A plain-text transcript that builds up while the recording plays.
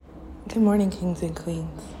Good morning, kings and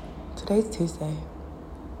queens. Today's Tuesday.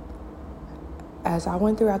 As I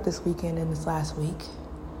went throughout this weekend and this last week,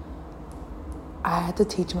 I had to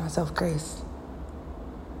teach myself grace.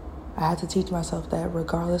 I had to teach myself that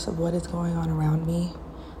regardless of what is going on around me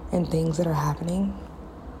and things that are happening,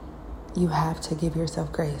 you have to give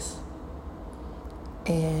yourself grace.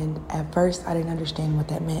 And at first, I didn't understand what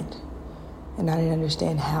that meant. And I didn't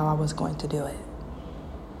understand how I was going to do it.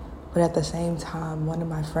 But at the same time, one of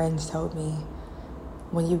my friends told me,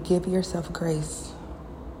 when you give yourself grace,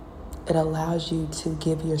 it allows you to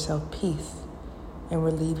give yourself peace and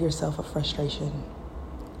relieve yourself of frustration.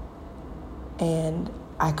 And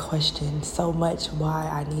I questioned so much why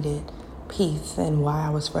I needed peace and why I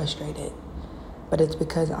was frustrated. But it's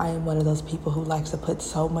because I am one of those people who likes to put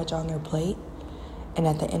so much on their plate. And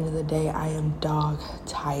at the end of the day, I am dog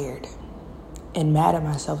tired and mad at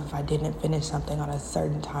myself if I didn't finish something on a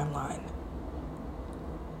certain timeline.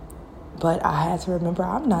 But I had to remember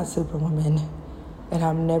I'm not Superwoman, and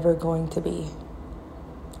I'm never going to be.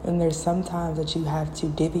 And there's some times that you have to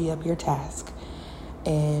divvy up your task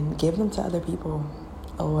and give them to other people,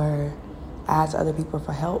 or ask other people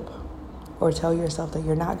for help, or tell yourself that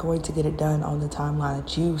you're not going to get it done on the timeline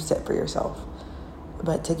that you set for yourself,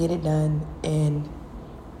 but to get it done in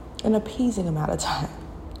an appeasing amount of time.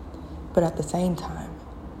 But at the same time,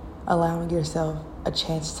 allowing yourself a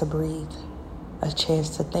chance to breathe, a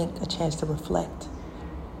chance to think, a chance to reflect,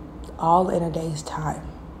 all in a day's time.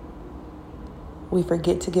 We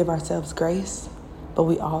forget to give ourselves grace, but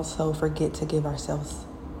we also forget to give ourselves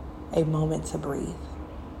a moment to breathe.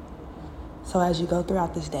 So as you go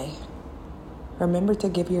throughout this day, remember to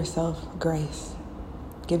give yourself grace,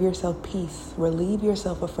 give yourself peace, relieve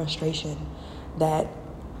yourself of frustration that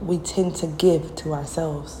we tend to give to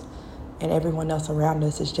ourselves. And everyone else around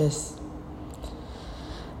us is just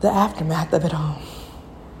the aftermath of it all.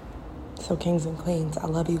 So kings and queens, I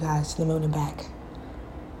love you guys to the moon and back.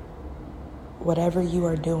 Whatever you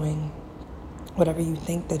are doing, whatever you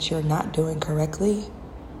think that you're not doing correctly,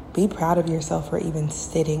 be proud of yourself for even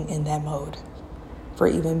sitting in that mode, for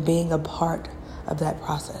even being a part of that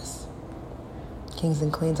process. Kings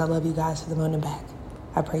and queens, I love you guys to the moon and back.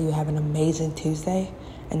 I pray you have an amazing Tuesday,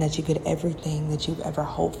 and that you get everything that you've ever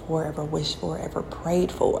hoped for, ever wished for, ever prayed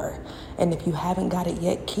for. And if you haven't got it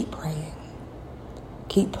yet, keep praying.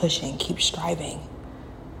 Keep pushing, keep striving,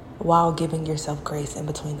 while giving yourself grace in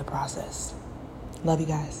between the process. Love you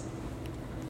guys.